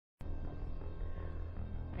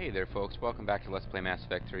Hey there folks, welcome back to Let's Play Mass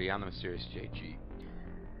Effect 3. I'm the Mysterious JG.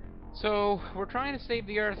 So, we're trying to save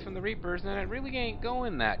the Earth from the Reapers, and it really ain't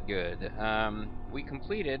going that good. We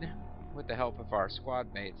completed, with the help of our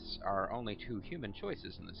squad mates, our only two human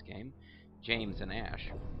choices in this game, James and Ash.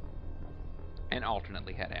 And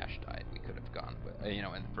alternately, had Ash died, we could have gone with, in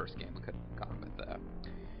the first game, we could have gone with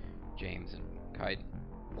James and Kaiden.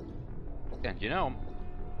 And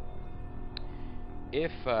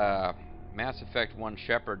if Mass Effect 1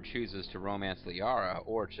 Shepard chooses to romance Liara,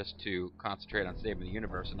 or just to concentrate on saving the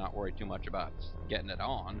universe and not worry too much about getting it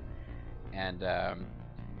on, and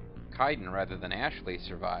Kaiden rather than Ashley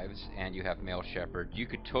survives, and you have male Shepard, you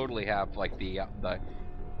could totally have like the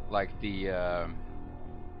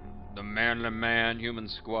man-to-man human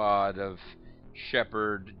squad of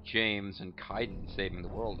Shepard, James, and Kaiden saving the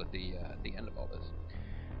world at the end of all this.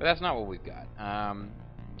 But that's not what we've got.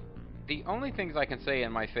 The only things I can say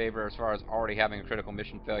in my favor as far as already having a critical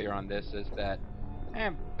mission failure on this is that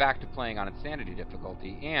I'm back to playing on insanity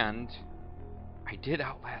difficulty, and I did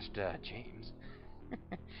outlast James.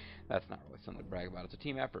 That's not really something to brag about. It's a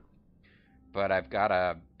team effort. But I've got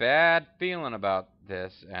a bad feeling about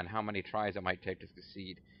this and how many tries it might take to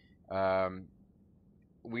succeed.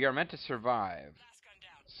 We are meant to survive.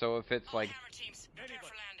 So if it's like...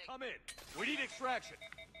 Come in. We need extraction.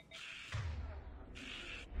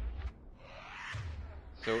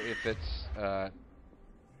 So if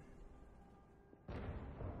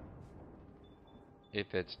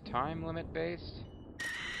it's time limit based,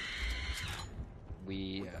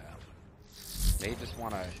 we may just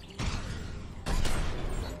want to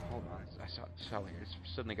hold on. I saw Sally. I just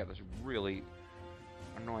suddenly got this really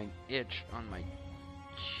annoying itch on my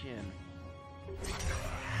chin.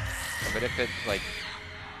 But if it's like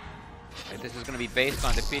this is going to be based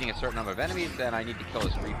on defeating a certain number of enemies, then I need to kill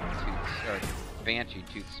this Banshee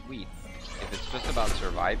too sweet. If it's just about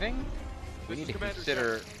surviving, we need to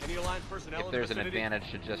consider if there's an advantage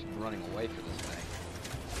to just running away for this thing.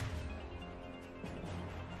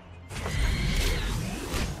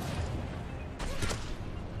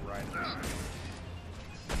 Right.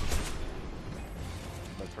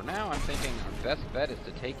 But for now, I'm thinking our best bet is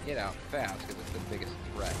to take it out fast because it's the biggest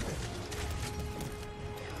threat.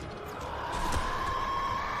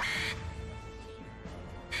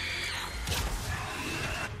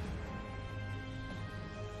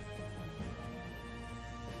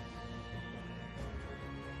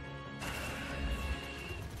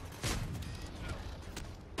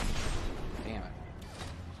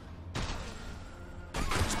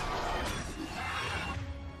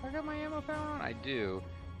 I do.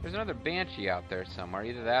 There's another Banshee out there somewhere.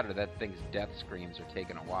 Either that or that thing's death screams are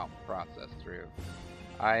taking a while to process through.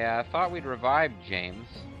 I thought we'd revive James.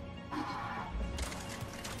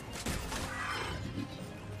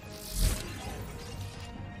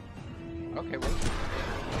 Okay, well, this is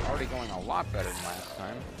already going a lot better than last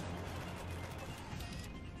time.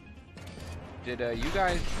 Did you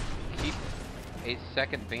guys keep a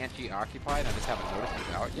second Banshee occupied? I just haven't noticed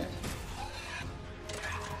it out yet.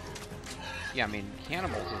 Yeah, I mean,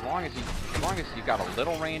 cannibals, as long as you've got a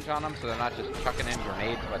little range on them, so they're not just chucking in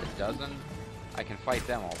grenades by the dozen, I can fight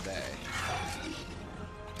them all day.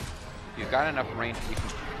 If you've got enough range, you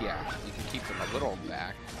can keep them a little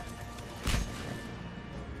back.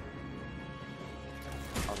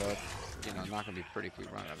 Although it's, not gonna be pretty if we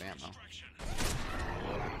run out of ammo.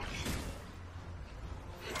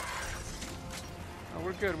 Oh,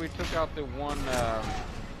 we're good. We took out the one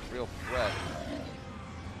real threat.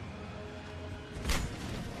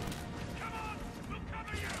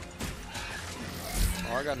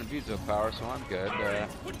 Oh, I got an abuso power, so I'm good. Yeah,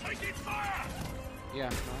 I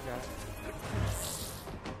got it.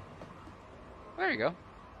 There you go.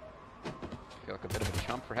 I feel like a bit of a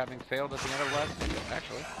chump for having failed at the end of last video,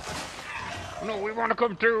 actually. No, we want to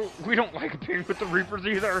come too. We don't like being with the Reapers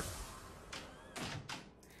either.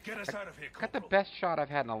 Get us out of here, Got the best shot I've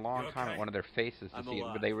had in a long time at one of their faces to see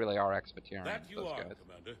if they really are Expectarians, those guys.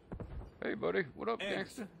 Commander. Hey, buddy. What up,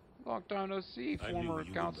 gangster? Long time no see, former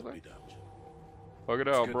counselor. Look it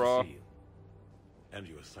out, bro. And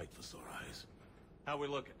you're a sight for sore eyes. How we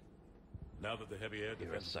looking? Now that the heavy air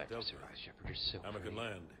defense is dealt with, Shepard, you're so Hammer can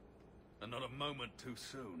land. And not a moment too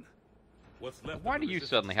soon. What's left Why do you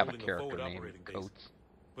suddenly have a character named Coates?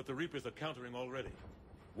 But the Reapers are countering already.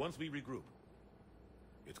 Once we regroup,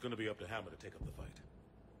 it's going to be up to Hammer to take up the fight.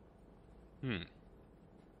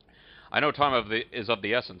 I know time is of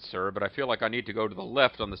the essence, sir, but I feel like I need to go to the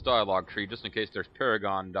left on this dialogue tree just in case there's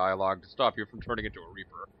Paragon dialogue to stop you from turning into a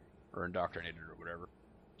Reaper. Or indoctrinated or whatever.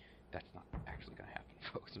 That's not actually going to happen,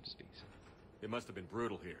 folks. I'm just being silly. It must have been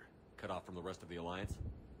brutal here. Cut off from the rest of the Alliance?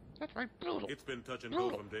 That's right, brutal. It's been touch and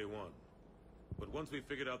go from day one. But once we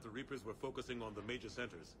figured out the Reapers were focusing on the major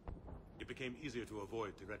centers, it became easier to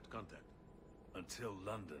avoid direct contact. Until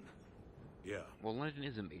London. Yeah. Well, London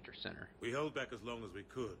is a major center. We held back as long as we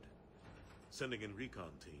could, sending in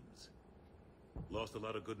recon teams. Lost a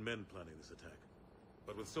lot of good men planning this attack.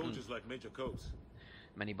 But with soldiers like Major Coates,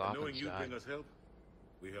 Many and Bothans knowing you'd died. bring us help,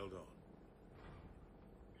 we held on.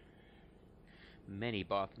 Many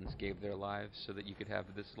Bothans gave their lives so that you could have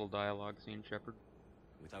this little dialogue scene, Shepard.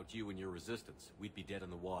 Without you and your resistance, we'd be dead in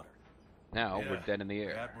the water. Now Yeah, we're dead in the The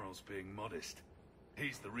air. Admiral's being modest.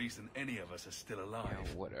 He's the reason any of us are still alive.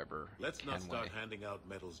 Yeah, whatever. Let's not start Kenway. handing out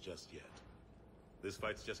medals just yet. This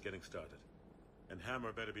fight's just getting started. And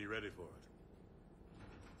Hammer better be ready for it.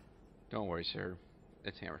 Don't worry, sir.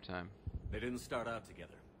 It's hammer time. They didn't start out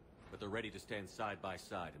together, but they're ready to stand side by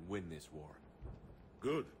side and win this war.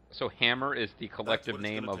 Good. So hammer is the collective what it's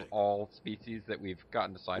name gonna of take. all species that we've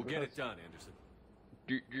gotten to side We'll with get us? it done, Anderson.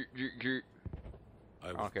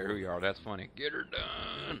 I don't care who you are, that's funny. Get her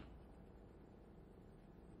done!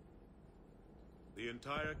 The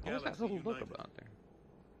entire What was galaxy that little look united. about there?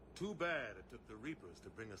 Too bad it took the Reapers to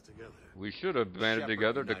bring us together. We should have banded Shepard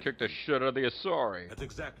together to united kick the them. shit out of the Asari. That's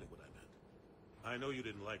exactly what I meant. I know you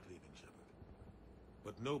didn't like leaving, Shepard.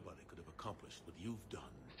 But nobody could have accomplished what you've done.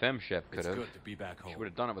 Femshep could It's have. good to be back She home. would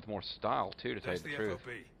have done it with more style, too, to tell you There's the the truth.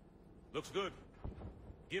 FOB. Looks good.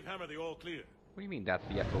 Give Hammer the all clear. What do you mean that's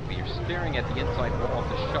the FOB? You're staring at the inside wall of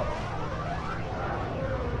the shuttle.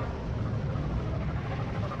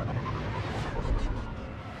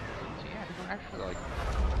 So yeah, we're actually like...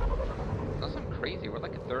 That's something crazy. We're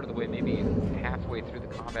like a third of the way, maybe halfway through the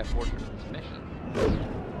combat portion of this mission.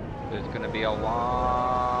 There's going to be a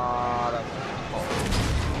lot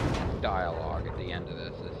of dialogue at the end of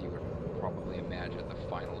this, as you would probably imagine the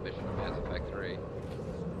final mission of Mass Effect 3.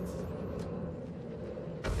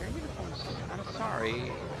 Their uniforms, I'm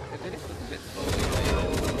sorry, they just look a bit slowly.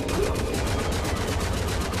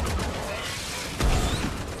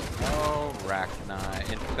 Oh,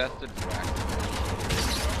 Rachni, infested Rachni.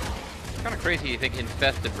 It's kind of crazy you think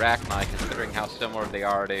infested Rachni, considering how similar they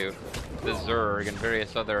are to the Zerg and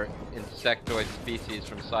various other insectoid species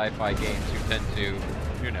from sci-fi games who tend to,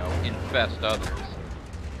 you know, infest others,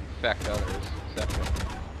 infect others, etc.,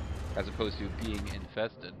 as opposed to being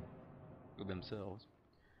infested with themselves.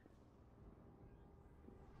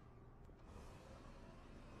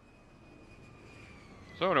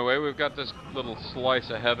 So anyway, we've got this little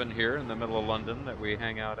slice of heaven here in the middle of London that we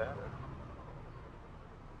hang out at.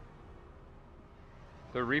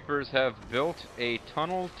 The Reapers have built a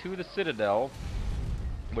tunnel to the Citadel,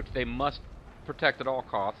 which they must protect at all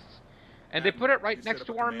costs. And they put it right You set next up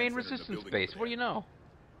to a our command main center in the resistance building base. over What do you there. know?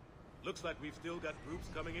 Looks like we've still got groups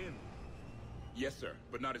coming in. Yes, sir,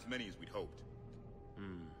 but not as many as we'd hoped.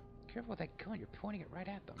 Careful with that gun, you're pointing it right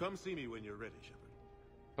at them. Come see me when you're ready, Shepard.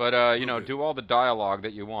 But, you know, Okay. do all the dialogue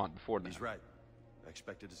that you want before then. He's right. I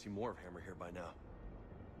expected to see more of Hammer here by now.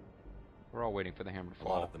 We're all waiting for the hammer to A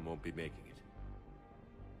lot fall. of them won't be making it.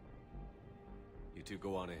 You two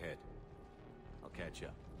go on ahead. I'll catch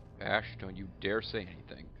up. Ash, don't you dare say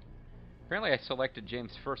anything. Apparently I selected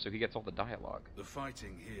James first, so he gets all the dialogue. The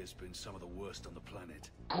fighting here's been some of the worst on the planet.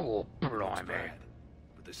 Cool, Looks blimey. bad,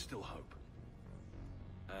 but there's still hope.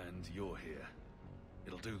 And you're here.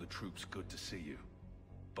 It'll do the troops good to see you.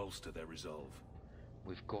 Bolster their resolve.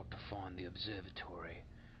 We've got to find the observatory.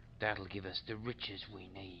 That'll give us the riches we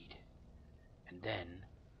need. And then,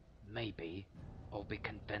 maybe, I'll be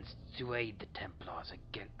convinced to aid the Templars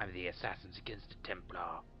against, the assassins against the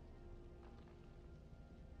Templar.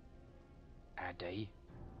 Addy?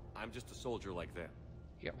 I'm just a soldier like them.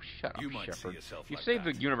 Yo, shut You up, might see Shepard. yourself You've like saved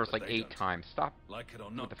that, the universe but like they 8 don't. times. Stop Like it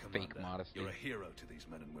or not, the fake Commander, modesty. you're a hero to these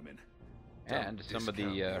men and women. And Don't some of the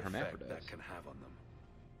discount effect hermaphrodites. that can have on them.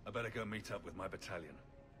 I better go meet up with my battalion.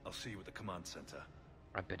 I'll see you at the command center.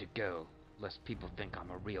 I better go, lest people think I'm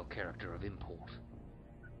a real character of import.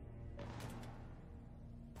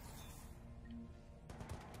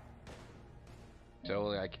 So,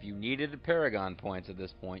 like, if you needed Paragon points at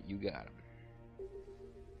this point, you got them.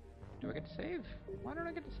 Do I get to save? Why don't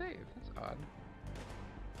I get to save? That's odd.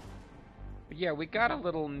 But yeah, we got a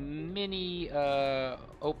little mini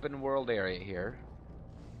open world area here.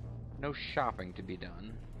 No shopping to be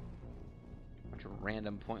done. Bunch of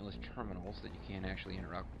random pointless terminals that you can't actually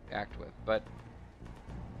interact with. But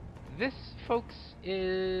this, folks,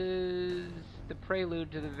 is the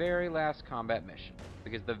prelude to the very last combat mission.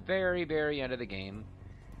 Because the very, very end of the game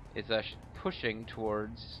is us pushing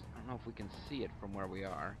towards... I don't know if we can see it from where we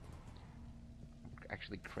are.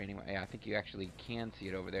 Actually craning... Yeah, I think you actually can see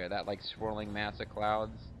it over there. That, like, swirling mass of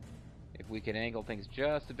clouds. if we could angle things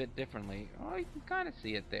just a bit differently. Oh, you can kind of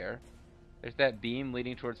see it there. There's that beam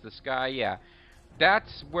leading towards the sky. Yeah,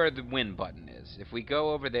 that's where the win button is. If we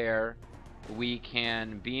go over there, we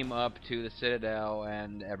can beam up to the Citadel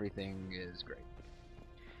and everything is great.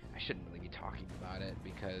 I shouldn't really be talking about it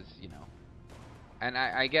because, you know. And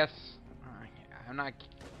I guess I'm not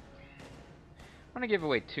going to give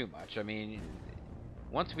away too much. I mean,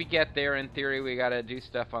 once we get there, in theory, we got to do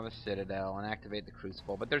stuff on the Citadel and activate the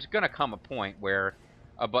Crucible. But there's going to come a point where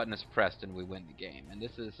a button is pressed and we win the game. And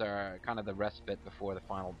this is kind of the respite before the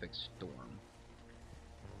final big storm.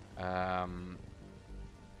 And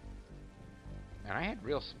I had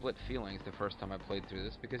real split feelings the first time I played through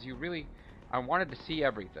this because I wanted to see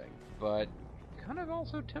everything, but kind of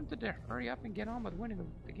also tempted to hurry up and get on with winning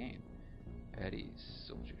the game. Eddie's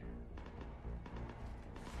soldier.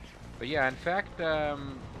 But yeah, in fact,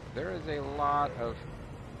 there is a lot of,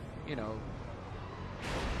 you know,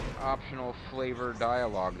 optional flavor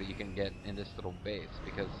dialogue that you can get in this little base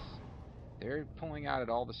because they're pulling out at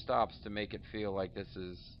all the stops to make it feel like this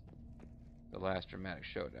is the last dramatic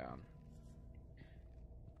showdown.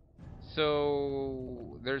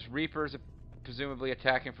 So there's Reapers presumably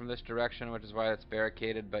attacking from this direction, which is why it's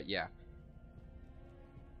barricaded, but yeah.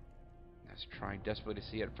 I was trying desperately to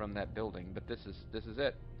see it from that building, but this is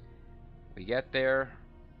it. We get there.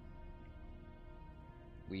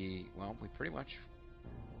 We pretty much,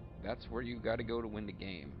 that's where you got to go to win the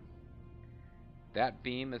game. That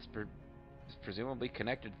beam is presumably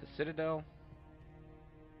connected to the Citadel.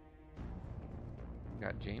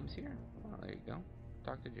 Got James here? Oh, there you go.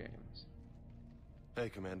 Talk to James. Hey,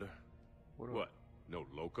 Commander. What? No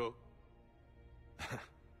loco?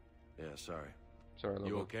 Yeah, sorry. Sorry,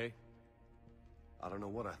 You okay? I don't know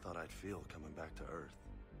what I thought I'd feel coming back to Earth.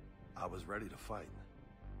 I was ready to fight.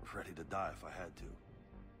 Ready to die if I had to.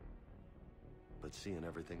 But seeing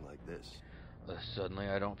everything like this... Suddenly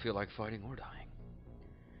I don't feel like fighting or dying.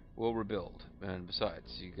 We'll rebuild. And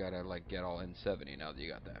besides, you gotta, like, get all N70 now that you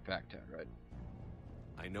got that fact out, right?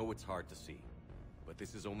 I know it's hard to see, but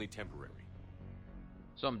this is only temporary.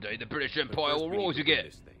 Someday the British But Empire first will we need rise to win again.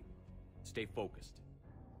 this thing. Stay focused.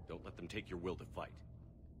 Don't let them take your will to fight.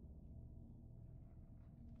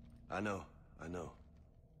 I know.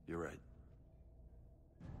 You're right.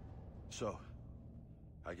 So,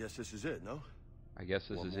 I guess this is it, no? I guess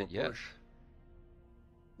this One is more it, yes. push.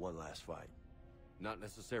 One last fight. Not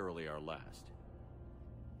necessarily our last.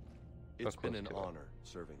 It's been close an to it. honor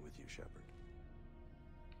serving with you, Shepard.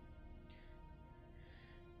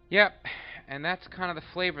 Yep, and that's kind of the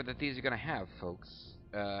flavor that these are going to have, folks.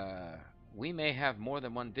 We may have more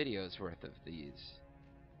than one video's worth of these.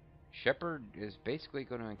 Shepard is basically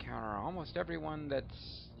going to encounter almost everyone that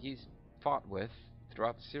he's fought with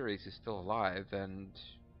throughout the series who's still alive, and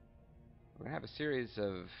we're going to have a series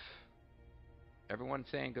of everyone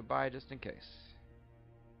saying goodbye just in case.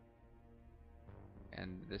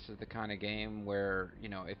 And this is the kind of game where, you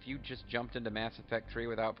know, if you just jumped into Mass Effect 3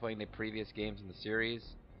 without playing the previous games in the series,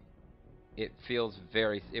 it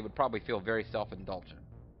would probably feel very self-indulgent.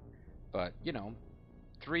 But, you know,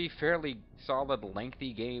 3 fairly solid,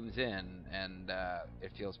 lengthy games in, and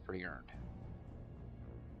it feels pretty earned.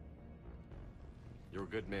 You're a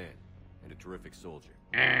good man and a terrific soldier.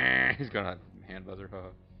 He's gonna hand buzzer.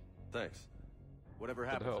 Thanks. Whatever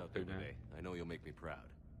the happens hell, out there big man? today, I know you'll make me proud.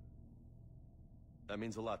 That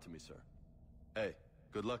means a lot to me, sir. Hey,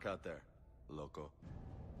 good luck out there, loco.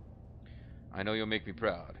 I know you'll make me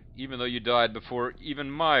proud, even though you died before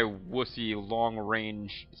even my wussy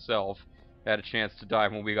long-range self had a chance to die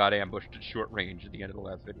when we got ambushed at short range at the end of the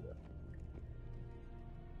last video.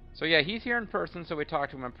 So yeah, he's here in person, so we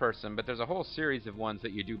talked to him in person, but there's a whole series of ones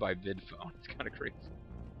that you do by vid phone. It's kind of crazy.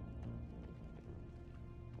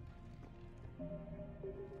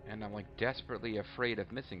 And I'm like desperately afraid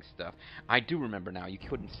of missing stuff. I do remember now, you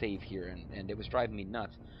couldn't save here, and it was driving me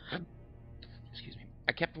nuts. Excuse me.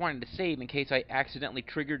 I kept wanting to save in case I accidentally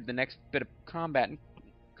triggered the next bit of combat and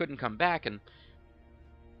couldn't come back and,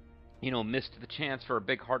 you know, missed the chance for a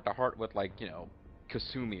big heart-to-heart with, like, you know,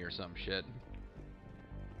 Kasumi or some shit.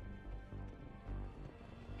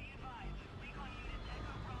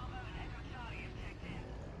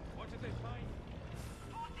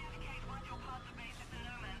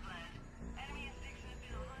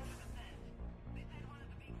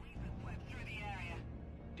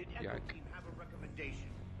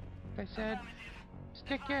 They said,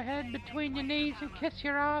 stick your head between your knees and kiss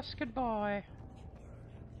your ass goodbye.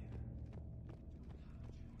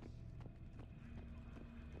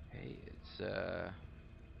 Hey,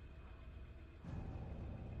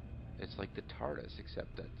 it's like the TARDIS,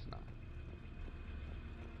 except that it's not.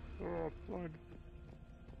 Oh, blood.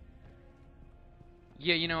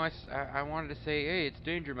 Yeah, you know, I wanted to say, hey, it's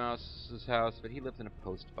Danger Mouse's house, but he lives in a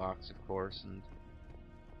post box, of course, and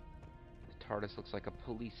the TARDIS looks like a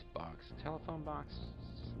police box. A telephone box?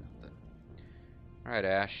 It's just nothing. Alright,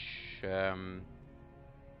 Ash. Yeah,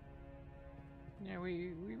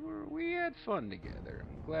 we had fun together.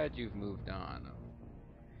 I'm glad you've moved on.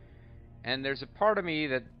 And there's a part of me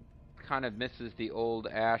that kind of misses the old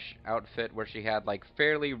Ash outfit where she had like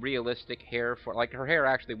fairly realistic hair for like her hair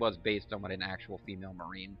actually was based on what an actual female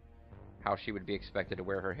Marine, how she would be expected to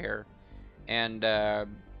wear her hair, and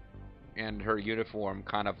her uniform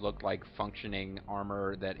kind of looked like functioning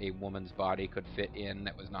armor that a woman's body could fit in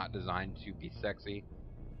that was not designed to be sexy.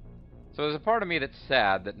 So there's a part of me that's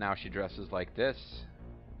sad that now she dresses like this.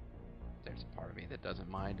 There's a part of me that doesn't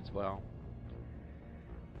mind as well.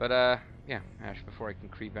 But yeah, Ash, before I can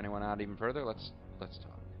creep anyone out even further, let's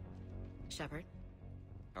talk. Shepard?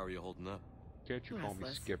 How are you holding up? Can't you call me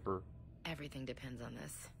Restless. Skipper? Everything depends on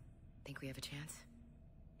this. Think we have a chance?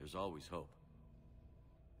 There's always hope.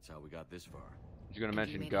 That's how we got this far. You gonna If you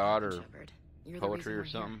mention made it God happen, or Shepard, you're the poetry reason or we're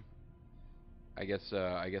here. something? I guess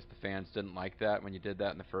the fans didn't like that when you did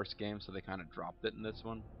that in the first game, so they kind of dropped it in this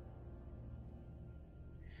one.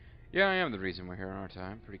 Yeah, I am the reason we're here, aren't I?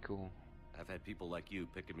 I'm pretty cool. I've had people like you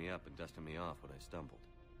picking me up and dusting me off when I stumbled.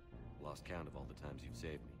 Lost count of all the times you've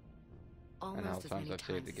saved me. And how Almost as times many I've saved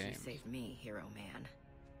times the as game. you saved me, hero man.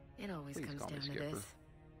 It always Please comes call me down to Skipper. this.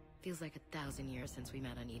 Feels like 1,000 years since we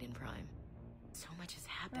met on Eden Prime. So much has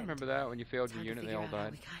happened. I remember that when you failed It's your hard to unit, they all figure out how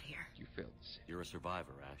died. we got here. You failed the city. You're a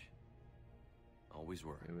survivor, Ash. Always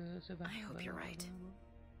were. I hope you're right.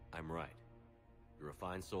 I'm right. You're a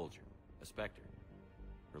fine soldier. A Spectre.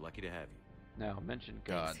 We're lucky to have you. Now, mention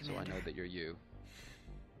God, Thanks, so I know Commander. that you're you.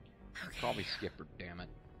 Okay. Call me Skipper, damn it.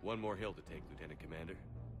 One more hill to take, Lieutenant Commander.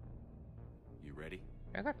 You ready?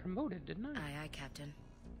 I got promoted, didn't I? Aye, aye, Captain.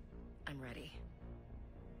 I'm ready.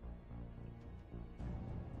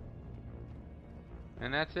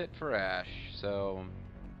 And that's it for Ash. So,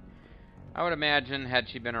 I would imagine had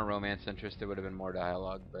she been a romance interest, there would have been more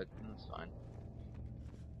dialogue, but that's fine.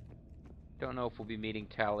 Don't know if we'll be meeting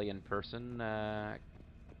Tali in person.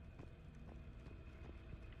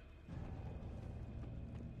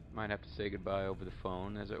 Might have to say goodbye over the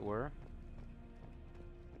phone, as it were.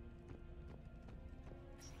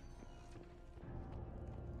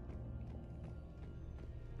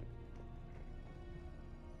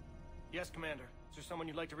 Yes, Commander. Is there someone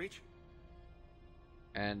you'd like to reach?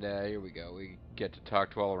 And here we go. We get to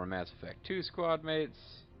talk to all of our Mass Effect 2 squad mates.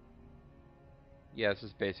 Yeah, this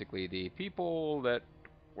is basically the people that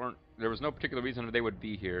weren't... There was no particular reason they would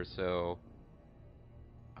be here, so...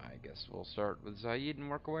 I guess we'll start with Zaid and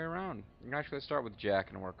work our way around. Actually, let's start with Jack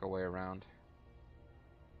and work our way around.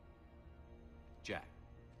 Jack.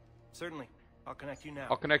 Certainly. I'll connect you now.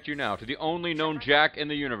 I'll connect you now to the only known Jack in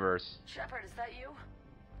the universe. Shepard, is that you?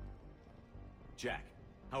 Jack,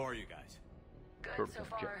 how are you guys? Good Perfect, so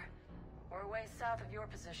far. Jack. We're way south of your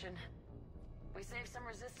position. We saved some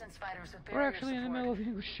resistance fighters with We're barrier actually in the support. middle of the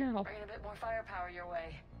English Channel. Bringing a bit more firepower your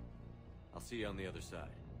way. I'll see you on the other side.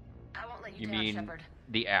 I won't let you, You down, mean Shepard.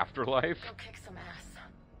 the afterlife? Go kick some ass.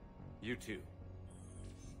 You too.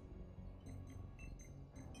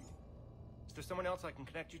 Is there someone else I can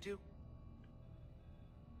connect you to?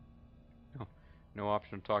 No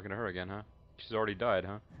option of talking to her again, huh? She's already died,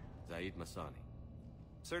 huh? Zaid Masani.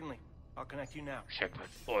 Certainly. I'll connect you now. Shepard,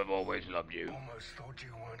 I've always loved you. Almost thought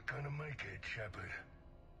you weren't gonna make it, Shepard.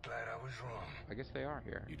 Glad I was wrong. I guess they are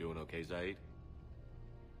here. You doing okay, Zaid?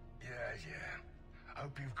 Yeah.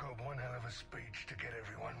 Hope you've got one hell of a speech to get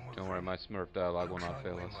everyone moving. Don't worry, my Smurf dialogue will Looks not like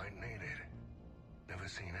fail we us. might need it. Never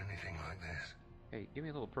seen anything like this. Hey, give me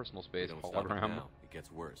a little personal We space, don't stop it hologram. now. It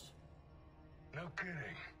gets worse. No kidding.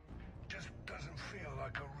 Just doesn't feel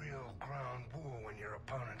like a real ground war when your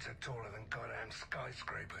opponents are taller than goddamn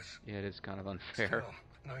skyscrapers. Yeah, it is kind of unfair. Still,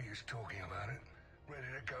 no use talking about it. Ready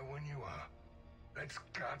to go when you are. Let's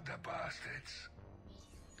gut the bastards.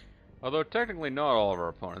 Although technically not all of our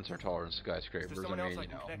opponents are taller than Is skyscrapers. there someone I else mean, I you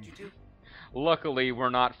can know. connect you to? Luckily, we're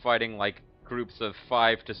not fighting like groups of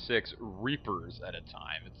 5 to 6 Reapers at a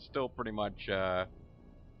time. It's still pretty much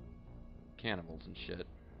cannibals and shit.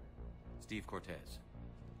 Steve Cortez.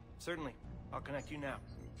 Certainly. I'll connect you now.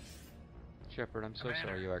 Shepard, I'm so Commander,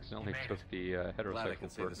 sorry you accidentally you made took the Glad I heterosexual can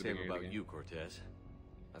say perk the at same beginning of about the game. you, Cortez.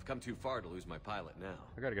 I've come too far to lose my pilot now.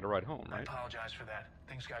 I gotta get a ride home, I right? apologize for that.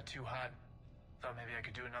 Things got too hot. Thought maybe I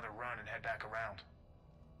could do another run and head back around.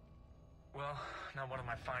 Well, not one of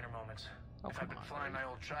my finer moments. Oh, If come I'd been on, flying buddy. my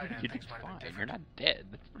old Trident, You things did might have fine. been You're different. not dead.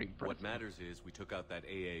 That's pretty impressive. What matters is we took out that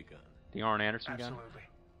AA gun. The Arn Anderson gun? Absolutely.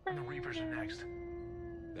 And the Reapers are next.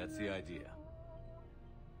 That's the idea.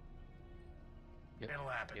 It'll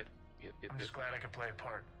happen. I'm just glad I could play a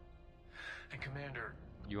part. And Commander,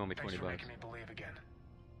 You owe me thanks 20 for bucks. making me believe again.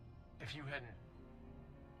 If you hadn't,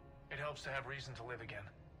 it helps to have reason to live again.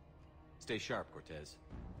 Stay sharp, Cortez.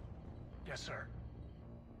 Yes, sir.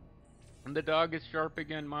 And the dog is sharp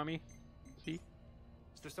again, mommy. See?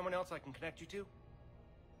 Is there someone else I can connect you to?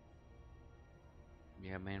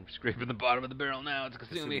 Yeah, man, we're scraping the bottom of the barrel now. It's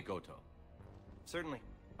Kasumi. Goto. Certainly.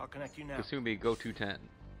 I'll connect you now. Kasumi, go 210.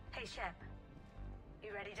 Hey, Shep.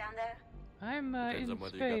 You ready down there? I'm Depends in on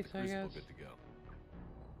whether space, you got the I crucible guess. good to go.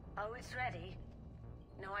 Oh, it's ready.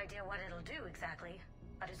 No idea what it'll do exactly,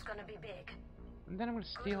 but it's gonna be big. And then I'm gonna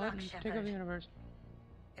steal luck, it and take Shepard. over the universe.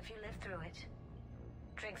 If you live through it,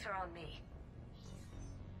 drinks are on me.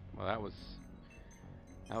 Well, that was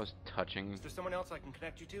touching. Is there someone else I can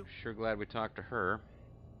connect you to? Sure glad we talked to her.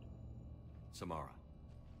 Samara.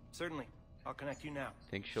 Certainly. I'll connect you now.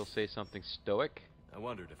 Think she'll say something stoic? I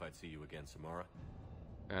wondered if I'd see you again, Samara.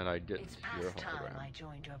 And I didn't. It's You're a past time hologram. I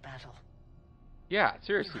joined your battle. Yeah,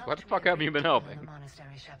 seriously, You what the helped fuck me a have you great been deal in helping? the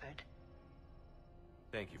monastery, Shepard.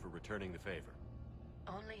 Thank you for returning the favor.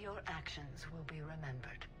 Only your actions will be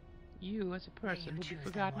remembered. You, as a person, you will be choose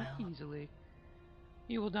them forgotten well. easily.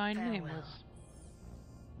 You will die Farewell. nameless.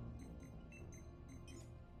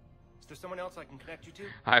 Is there someone else I can connect you to?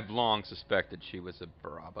 I've long suspected she was a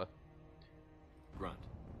Baraba. Grunt.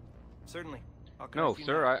 Certainly. I'll No, connect you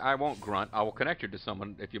sir, now. I won't grunt. I will connect you to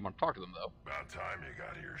someone if you want to talk to them, though. About time you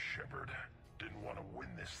got here, Shepard. Didn't want to win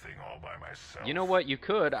this thing all by myself. You know what? You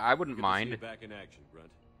could. I wouldn't Good to see mind. you back in action, Grunt.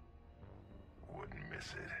 Wouldn't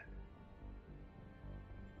miss it.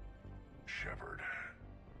 Shepard,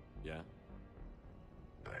 Yeah?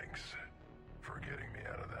 thanks for getting me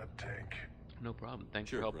out of that tank. No problem. Thanks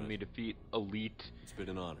Sure, for helping Grunt. me defeat elite It's been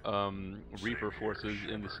an honor. Reaper Same here, forces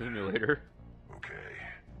in the Shepard. simulator. Okay,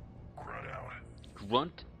 grunt out.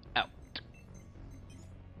 Grunt out.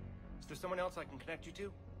 Is there someone else I can connect you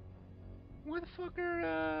to? Where the fuck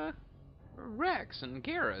are Rex and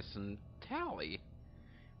Garrus and Tali?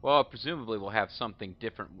 Well, presumably we'll have something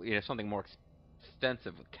different, something more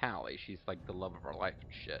extensive with Tali. She's like the love of our life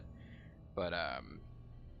and shit. But I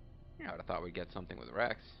would have thought we'd get something with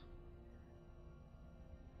Rex.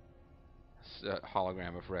 A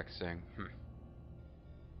hologram of Rex saying,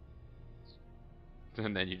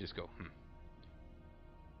 and then you just go,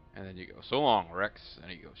 and then you go, so long, Rex,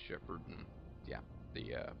 and he goes, Shepard, and yeah,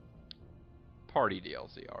 the party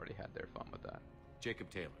DLC already had their fun with that. Jacob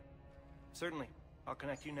Taylor. Certainly. I'll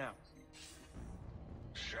connect you now.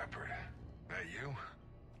 Shepard, that you?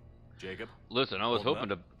 Jacob? Listen, I was Holding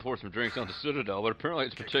hoping to pour some drinks on the Citadel, but apparently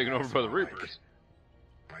it's been taken over by the Reapers.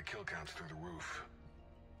 My kill count's through the roof.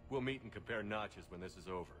 We'll meet and compare notches when this is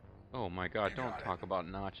over. Oh my god, You don't got it. talk about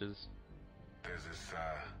notches. There's this,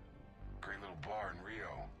 great little bar in Rio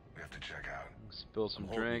we have to check out. Spill some I'm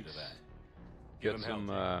holding you drinks. to that. Get Give 'em some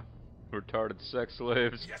hell, retarded sex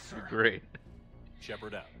slaves. Yes, sir. Great.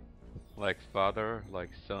 Shepard out. Like father, like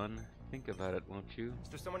son. Think about it, won't you? Is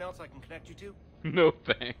there someone else I can connect you to? No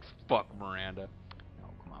thanks. Fuck Miranda. Oh,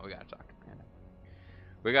 come on, we gotta talk to Miranda.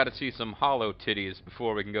 We gotta see some hollow titties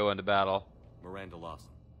before we can go into battle. Miranda Lawson.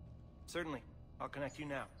 Certainly. I'll connect you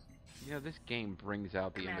now. You know, this game brings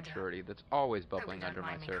out the Commander, immaturity that's always Hope you bubbling don't under my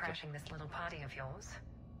mind me surface. crashing this little party of yours.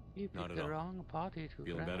 You Not picked at the all. wrong party to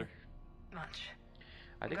Feeling crash. better? Much.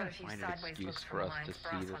 I think Got I a few find an sideways excuse looks for from us to Alliance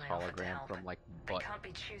brass see this when I offered to hologram help. from like They butt can't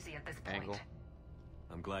be choosy at this point. angle.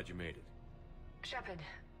 I'm glad you made it. Shepard,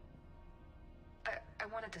 I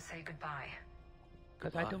wanted to say goodbye.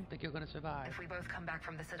 Because I don't think you're gonna survive. If we both come back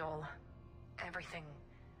from this at all, everything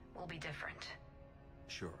will be different.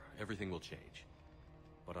 Sure, everything will change.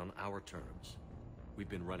 But on our terms. We've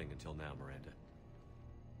been running until now, Miranda.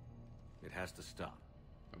 It has to stop.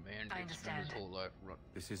 A man I can spend his understand. whole life run.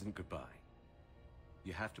 This isn't goodbye.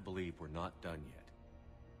 You have to believe we're not done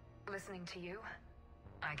yet. Listening to you,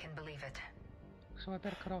 I can believe it. So I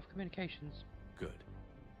better cut off communications. Good.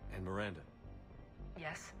 And Miranda,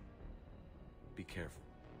 Yes, be careful.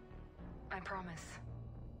 I promise.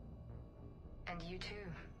 And you too,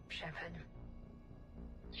 Shepard.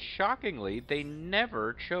 Shockingly, they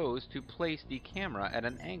never chose to place the camera at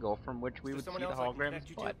an angle from which we Is would there see the someone else I can hologram's connect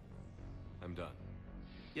you to? butt. I'm done.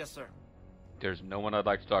 Yes, sir. There's no one I'd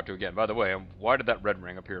like to talk to again. By the way, why did that red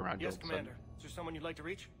ring appear around you? Yes, all of a sudden? Commander. Is there someone you'd like to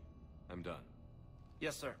reach? I'm done.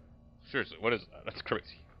 Yes, sir. Seriously, what is that? That's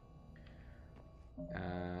crazy.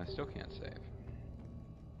 Still can't save.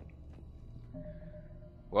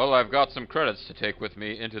 Well, I've got some credits to take with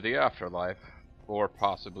me into the afterlife. Or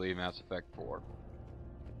possibly Mass Effect 4.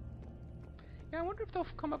 Yeah, I wonder if they'll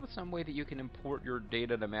come up with some way that you can import your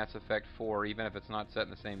data to Mass Effect 4 even if it's not set in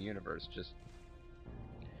the same universe. Just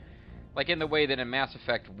Like in the way that in Mass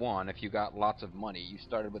Effect 1, if you got lots of money, you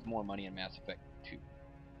started with more money in Mass Effect 2.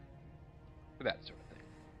 That sort of thing.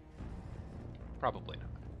 Probably not.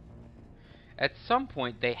 At some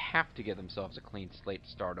point, they have to give themselves a clean slate to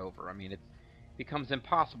start over. I mean, it becomes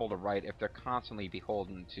impossible to write if they're constantly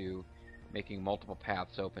beholden to making multiple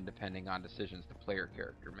paths open depending on decisions the player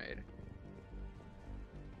character made.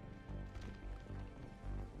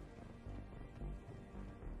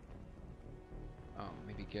 Oh,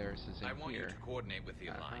 maybe Garrus is in here. I want you to coordinate with the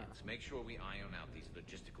Alliance. Make sure we iron out these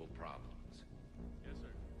logistical problems. Yes,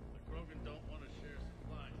 sir. The Krogan don't want to share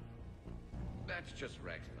supplies. That's just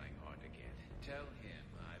Rex playing hard to get. Tell him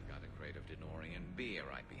I've got a crate of Denorian beer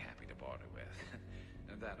I'd be happy to barter with.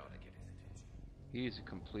 And that ought to get his attention. He's a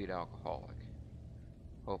complete alcoholic.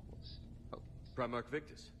 Hopeless. Hopeless. Primarch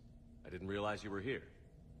Victus, I didn't realize you were here.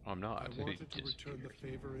 I'm not. I wanted to return the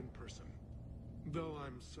favor in person. Though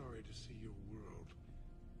I'm sorry to see your world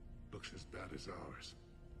looks as bad as ours.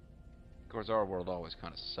 Of course, our world always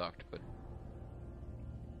kind of sucked, but...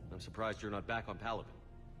 I'm surprised you're not back on Palaven.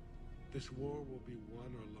 This war will be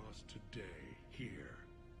won or lost today, here,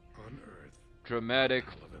 on Earth. Dramatic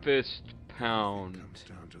Palaven. fist pound. Everything comes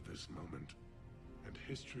down to this moment, and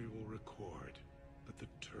history will record that the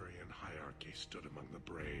Turian hierarchy stood among the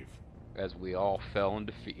brave. As we all fell in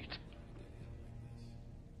defeat.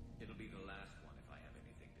 It'll be the last one if I have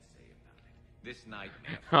anything to say about it. This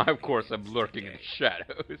nightmare. Of course, I'm lurking in the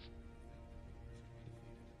shadows.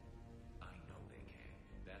 I know they can.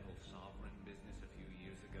 That whole sovereign business a few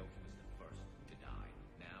years ago, he was the first to die.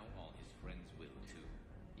 Now all his friends will too.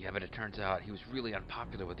 Yeah, but it turns out he was really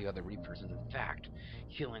unpopular with the other Reapers, and in fact,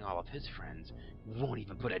 killing all of his friends won't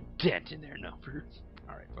even put a dent in their numbers.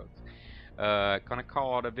 Alright, folks. Gonna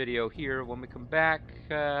call out a video here. When we come back,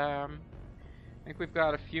 I think we've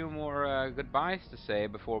got a few more goodbyes to say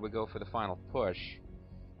before we go for the final push.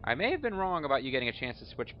 I may have been wrong about you getting a chance to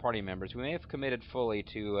switch party members. We may have committed fully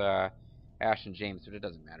to Ash and James, but it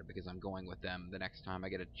doesn't matter because I'm going with them the next time I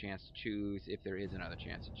get a chance to choose, if there is another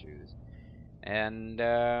chance to choose. And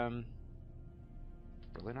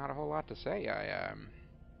really not a whole lot to say.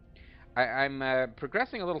 I'm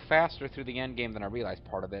progressing a little faster through the end game than I realized.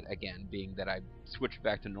 Part of it, again, being that I switched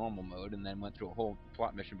back to normal mode and then went through a whole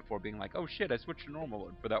plot mission before being like, oh shit, I switched to normal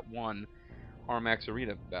mode for that one Armax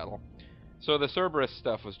Arena battle. So the Cerberus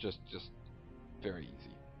stuff was just very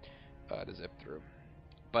easy to zip through.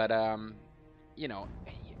 But, you know,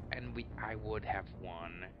 and I would have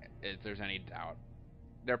won, if there's any doubt.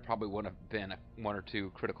 There probably would have been one or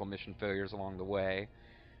two critical mission failures along the way.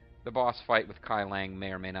 The boss fight with Kai Lang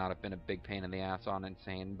may or may not have been a big pain in the ass on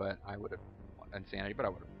Insanity, but I would have won.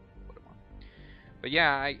 But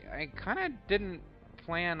yeah, I kind of didn't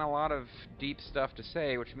plan a lot of deep stuff to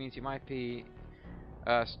say, which means you might be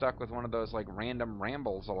stuck with one of those like random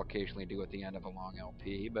rambles I'll occasionally do at the end of a long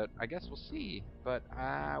LP, but I guess we'll see. But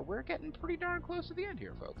we're getting pretty darn close to the end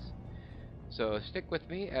here, folks. So stick with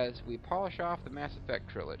me as we polish off the Mass Effect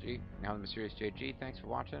trilogy. Now the Mysterious JG, thanks for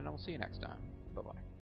watching, and I'll see you next time. Bye-bye.